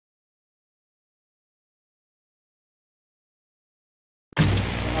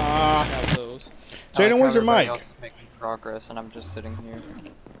Jaden, where's your mic? Else is making progress, and I'm just sitting here.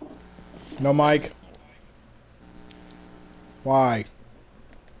 No mic. Why?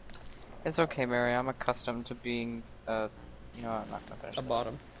 It's okay, Mary. I'm accustomed to being, you know, I'm not gonna finish. A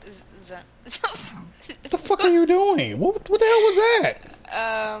bottom. Is that... What the fuck are you doing? What the hell was that?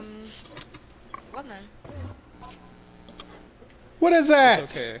 What then? What is that?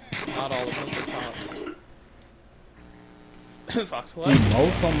 It's okay. Not all of them are tops. Fox, what?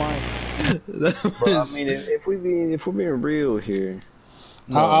 Emotes on my... Bro, I mean, if we're being real here.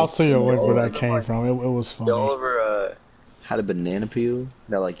 No, I'll see you where that came from. It was funny. Y'all ever had a banana peel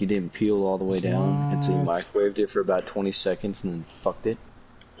that like you didn't peel all the way down until you microwaved it for about 20 seconds and then fucked it?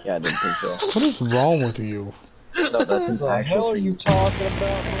 Yeah, I didn't think so. What is wrong with you? No, that's an actual thing. Talking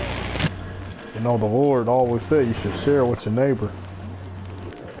about, man? You know, the Lord always said you should share with your neighbor.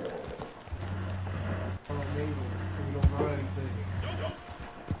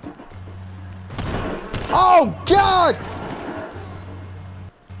 Oh, God!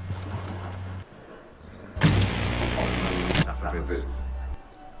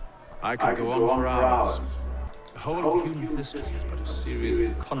 I could go on for hours. The whole of human history is but a series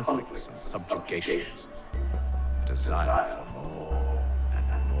of conflicts and subjugations. A desire for more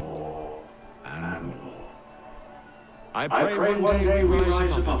and more and more. I pray one day we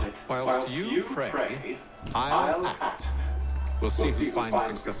rise above it. Whilst you pray, I'll act. We'll see who finds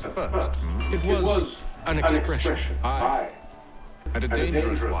success first. It was an expression, aye, and a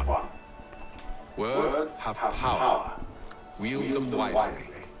dangerous one. Words have power. Wield them wisely.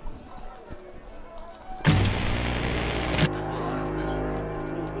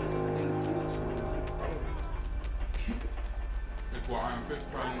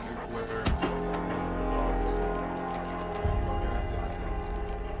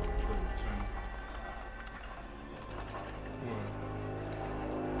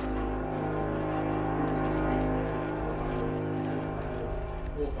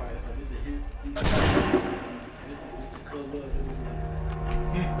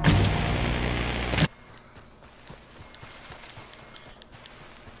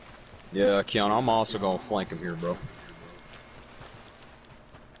 Yeah, Keanu, I'm also gonna flank him here, bro.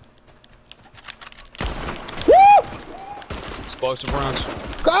 Woo! Explosive rounds.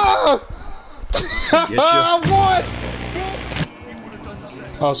 Ah! What?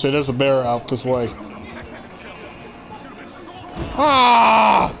 Oh shit, there's a bear out this way.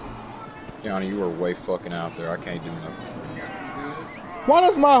 Ah! Keanu, you are way fucking out there. I can't do nothing. Why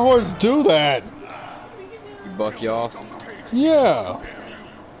does my horse do that? You buck you off? Yeah.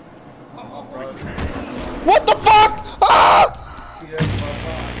 What the fuck? Ah!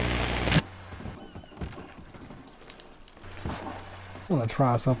 I wanna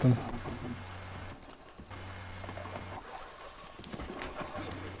try something.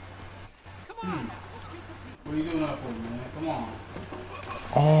 What are you doing that for, man? Come on.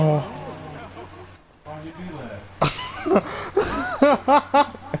 Oh. Why'd you do that?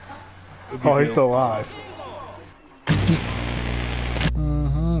 Oh, he's still alive.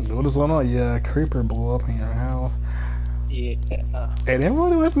 What is going on? Yeah, creeper blew up in your house. Yeah. It didn't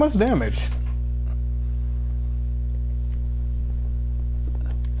really do as much damage.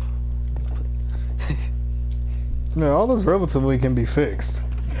 Yeah, all this relatively can be fixed.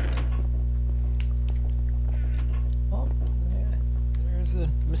 Oh, yeah. There's a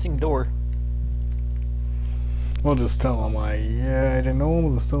missing door. We'll just tell him, like, yeah, I didn't know it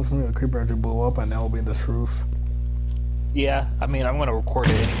was a still from me. The creeper actually blew up, and that will be the truth. Yeah, I mean, I'm gonna record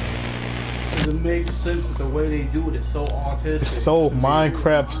it anyways. It makes sense, but the way they do it is so autistic. So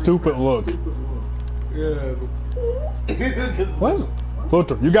Minecraft stupid look. Yeah. What?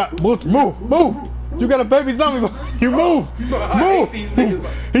 Luther, you got Luther, move! You got a baby zombie. You move! Move!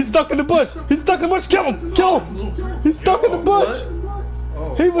 He's stuck in the bush! He's stuck in the bush! Kill him! He's stuck in the bush!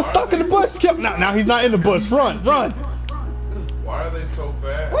 He was stuck in the bush! Kill him! Now he's not in the bush! Run! Why are they so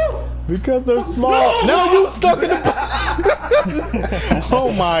fast? Because they're small. Now you stuck in the bush!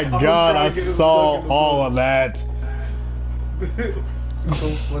 Oh my god, I saw all of that. It's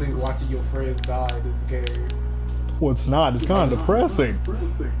so funny watching your friends die in this game. Well, it's not. It's kind of depressing.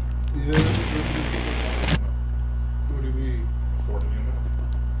 Yeah. What do you mean?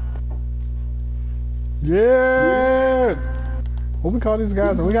 Yeah. What we call these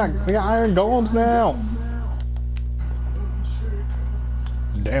guys? We got iron golems now.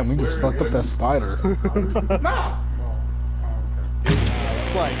 Damn, we just fucked up that spider.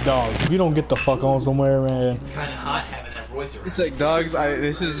 Like dogs, if you don't get the fuck on somewhere, man. It's kind of hot having a It's like, dogs,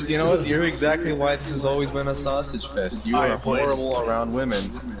 this is, you know what, you're exactly why this has always been a sausage fest. You are Alright, boys. horrible around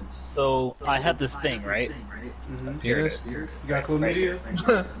women. So, I had this thing, right? Here it is. You got chlamydia?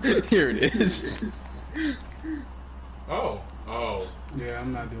 Here it is. Oh. Yeah,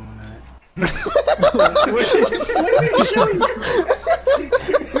 I'm not doing that.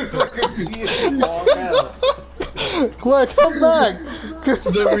 Clay, come back.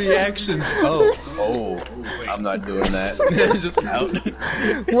 The reactions. Oh, I'm not doing that. Just out.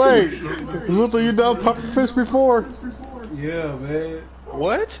 Wait, Luther, you done pumping fish before? Yeah, man.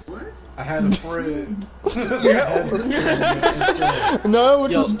 What? I had a friend. No, it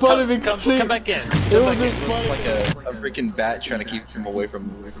was just funny because Come back in. it was just funny. Like a freaking bat trying to keep him away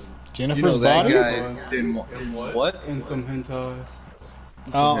from Jennifer's that body? guy didn't want. What? And some hentai.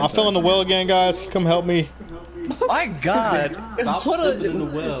 I fell in the well again, guys. Come help me. My God! Stop slipping in the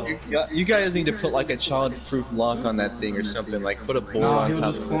well. You guys need to put like a child-proof lock on that thing or something. Like put a board Nah, on he'll top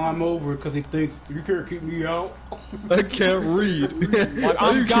just of climb over because he thinks you can't keep me out. it. I can't read. Like,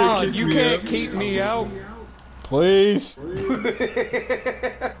 I'm God, you can't out. keep me out. Please.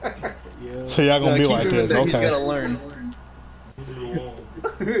 Yeah. So y'all gonna be keep like him in this, there. He's okay. gotta learn.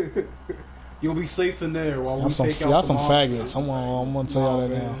 You'll be safe in there while we Y'all some, take out y'all the some monster. faggots. I'm gonna tell y'all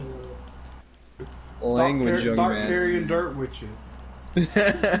that now. Language, young Start man. carrying dirt with you.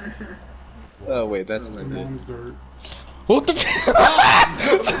 Oh wait, that's not good. Mom's dirt. What the?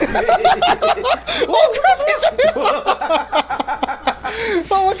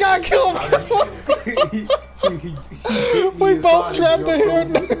 Oh my God, kill him! We both trapped in here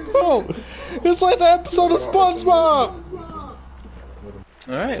now. It's like the episode of SpongeBob.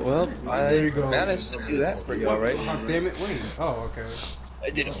 Alright, well, There you I go. managed to do that for you, alright? Oh, damn it, wait. Oh, okay. I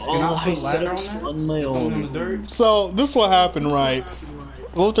did Can I put ladder on that? on my Just throw it in the dirt? So this is what happened, right?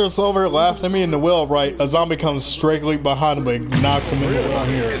 Luther's over laughing at me in the well, right? A zombie comes straightly behind him and knocks him in the well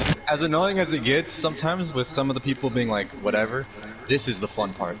here. As annoying as it gets, sometimes with some of the people being like, whatever, this is the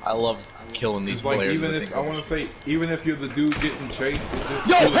fun part. I love killing these It's like players. even that if think- I want to say even if you're the dude getting chased, it's just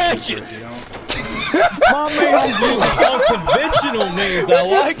Yo, killing Hatchet! people, you know? My man is using unconventional names. I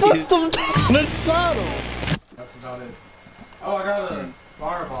like it. The shadow. That's about it. Oh, I got a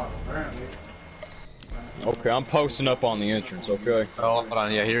fire bottle, apparently. Okay, I'm posting up on the entrance, okay? Oh, hold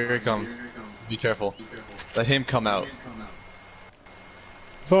on. Yeah, here he comes. Be careful. Let him come out.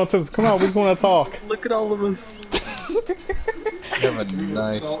 Someone says, "Come on, we just want to talk." Look at all of us. You have a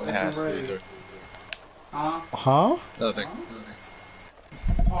nice Salt and ass, rays. Luther. Huh? Nothing.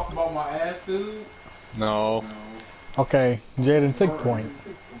 Talk about my ass, dude. No. Okay, Jaden, take point.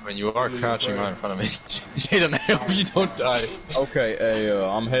 I mean, you are crouching right in front of me. Jaden, I hope you don't die. Okay, hey,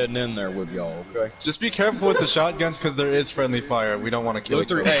 I'm heading in there with y'all, okay? Just be careful with the shotguns, because there is friendly fire. We don't want to kill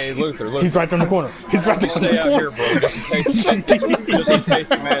Luther, each other. hey, Luther, He's right there in the corner. He's right there in Stay the out here, corner. bro, just in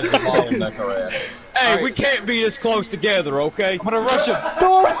case you manage to bottleneck our ass. Hey, we can't be this close together, okay? I'm gonna rush him.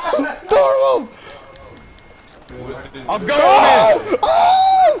 Door him! I'm going in!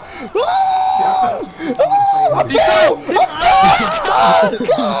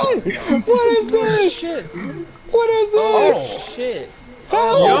 What is this? Shit. What is Oh, this? shit.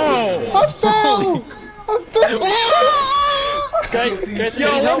 Help! Yo! I fell! Guys, I Yo, need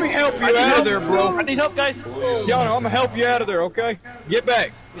let help. me help you out of there, bro. I need help, guys. Yo, I'm gonna help you out of there, okay? Get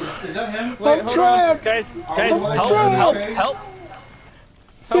back. Is that him? I'm trapped! Guys, I'm help, trapped. help. Okay. Help.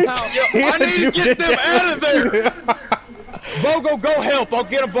 I need to get them out of there! Bogo, go help. I'll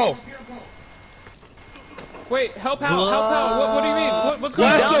get them both. Wait, help out, help out. What do you mean? What's going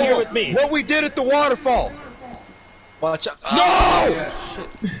Lasso on? here with me. What we did at the waterfall. Watch out. No!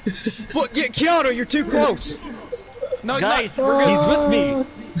 Look, Keanu, you're too close. No, he's Guys, not. he's with me.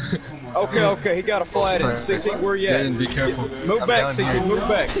 Okay, okay, he got a flat in. 16, where you at? Jaden, be careful. Move I'm back, down 16, here. move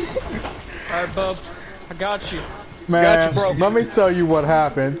back. Alright, bub. I got you. Man, Gotcha, bro. let me tell you what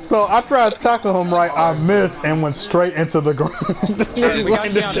happened. So I tried to tackle him right, I missed and went straight into the ground. Alright, we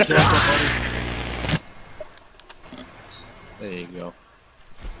got you down. There you go.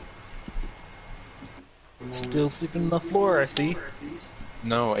 Still sleeping on the floor, I see.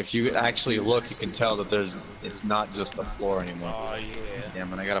 No, if you actually look, you can tell that it's not just the floor anymore. Oh, yeah.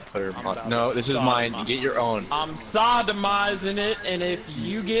 Damn it, I gotta put her I'm on. about No, to this is mine. You get your own. I'm sodomizing it, and if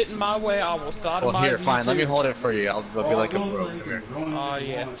you get in my way, I will sodomize Well, here, you fine. Let me too. hold it for you. I'll be like a bro. Come here. Oh,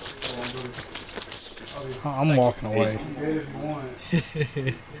 yeah. I'm walking away.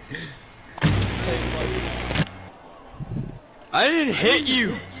 I didn't hit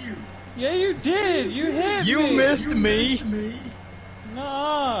you. Yeah, you did. You hit You me. missed me.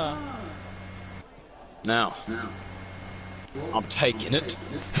 Nah. Now, I'm taking it.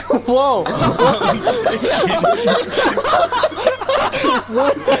 Whoa!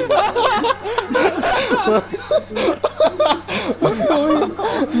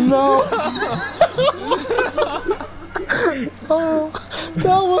 No! Oh,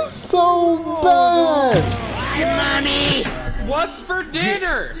 that was so bad! What's for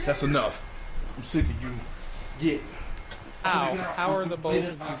dinner? That's enough. I'm sick of you. Yeah. Ow, how are the both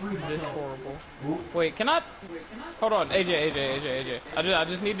of you this horrible? Wait, can I? Hold on, AJ. I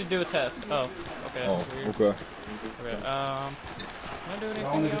just need to do a test. Oh, okay. Oh, Weird. okay. Okay, can I do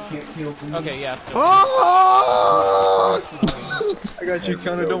anything else? Okay, yeah, still. Oh! I got you,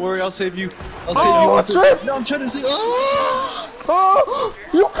 Connor. Don't worry, I'll save you. I'll Oh, save you. trip! No, I'm trying to see. Oh! Oh!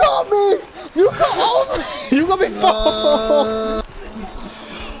 You caught me! You caught me! You got me fall!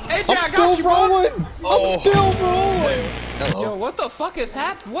 AJ, I I'm got still you, bro. rolling! I'm still rolling! Hello. Yo, what the fuck is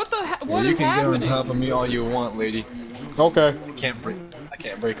happening? What Yeah, is you can happening? get on top of me all you want, lady. Okay. I can't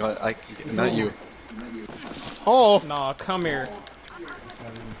break on. Not you. Oh! Nah, come here.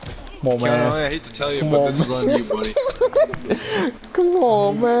 Come on, Connor, man. I hate to tell you, Come but on, this is on you, buddy. Come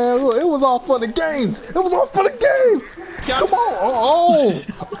on, man. Look, it was all for the games. It was all for the games. Come on. Oh.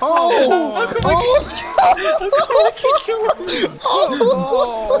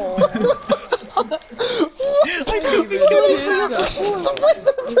 I can't even kill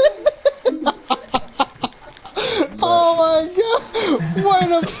Oh my god. Wait a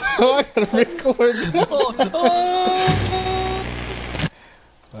minute. I gotta record that.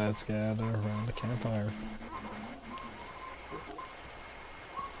 Let's gather around the campfire.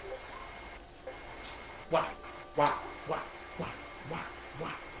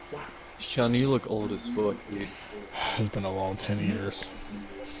 Connor, you look old as fuck, dude. It's been a long 10 years.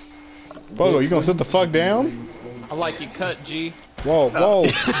 Bogo, you gonna sit the fuck down? I like you cut, G. Whoa, whoa.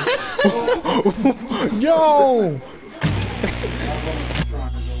 Yo!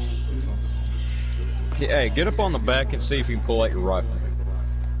 Hey, get up on the back and see if you can pull out your rifle.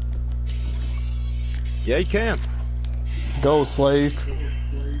 Yeah, you can. Go, slave.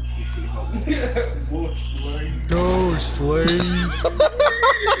 Go, slave.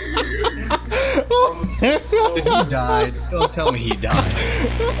 If he died, don't tell me he died.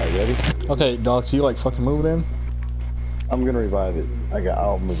 Alright, ready? Okay, dog, so you like fucking move then? I'm gonna revive it.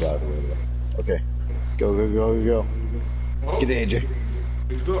 I'll move out of the way. Okay. Go. Get it, AJ.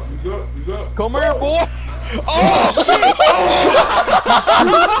 He's up. Come here, boy. Oh shit!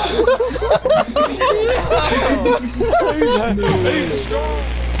 He's strong.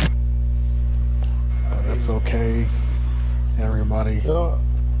 That's okay. Everybody.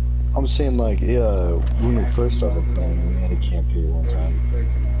 I'm saying like, yeah, when we first started playing, we had a camp here one time.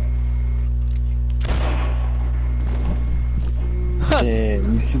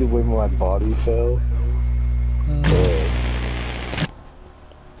 Damn, you see the way my body fell?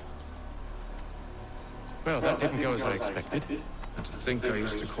 Well, that didn't go as I expected. And to think I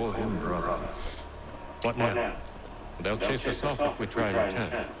used to call him brother. What now? They'll chase us off if we try and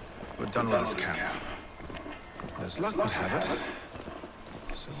return. We're done with this camp. As luck would have it,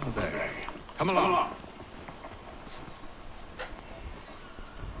 so are they. Come along.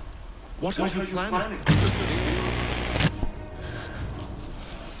 What are you planning?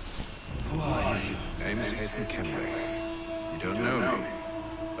 Who are you? Name's Nathan Kenway. You don't know me,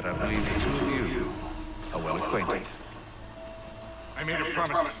 but I believe the two of you are well acquainted. I made a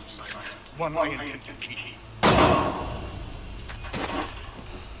promise to you, Silas. One I intend to keep.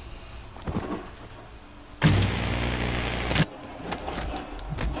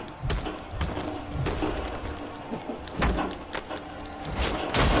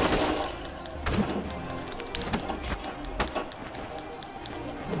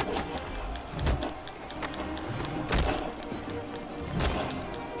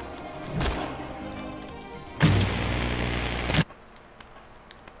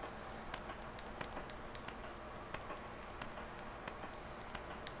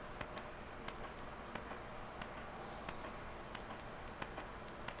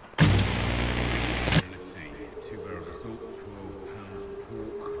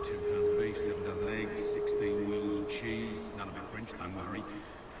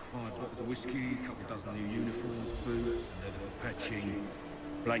 Whiskey, a couple dozen new uniforms, boots, leather for patching,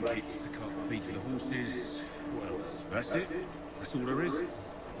 blankets to cut feed to the horses. What else? That's it? That's all there is?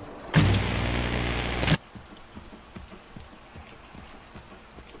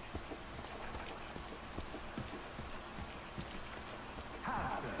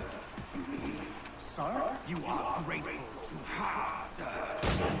 Sir, you are grateful to have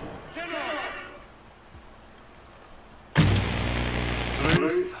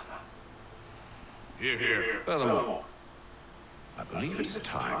Salute. Here. Furthermore, I believe it is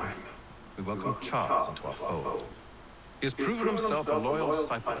time we welcome Charles into our fold. He has proven himself a loyal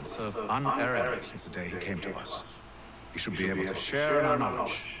disciple and served unerringly since the day he came to us. He should be able to share in our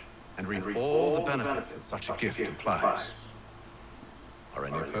knowledge and reap all the benefits that such a gift implies. Are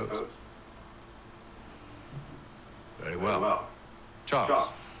any opposed? Very well. Charles,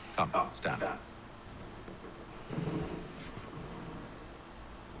 come, stand.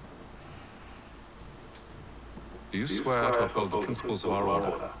 Do you swear to uphold the principles of our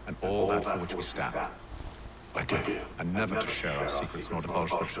order and all that for which we stand? I do. And never to share our secrets nor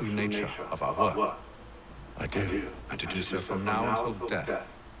divulge the true nature of our work? I do. And to do so from now until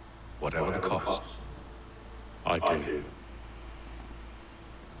death, whatever the cost? I do.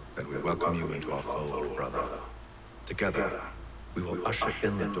 Then we welcome you into our fold, brother. Together, we will usher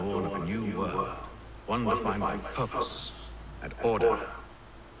in the dawn of a new world, one defined by purpose and order.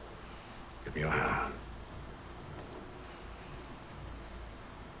 Give me your hand.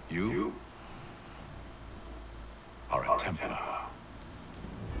 You are a Templar.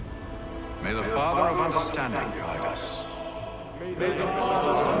 May the Father of Understanding guide us. May the Father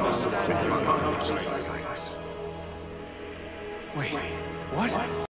of Understanding guide us. Wait, what?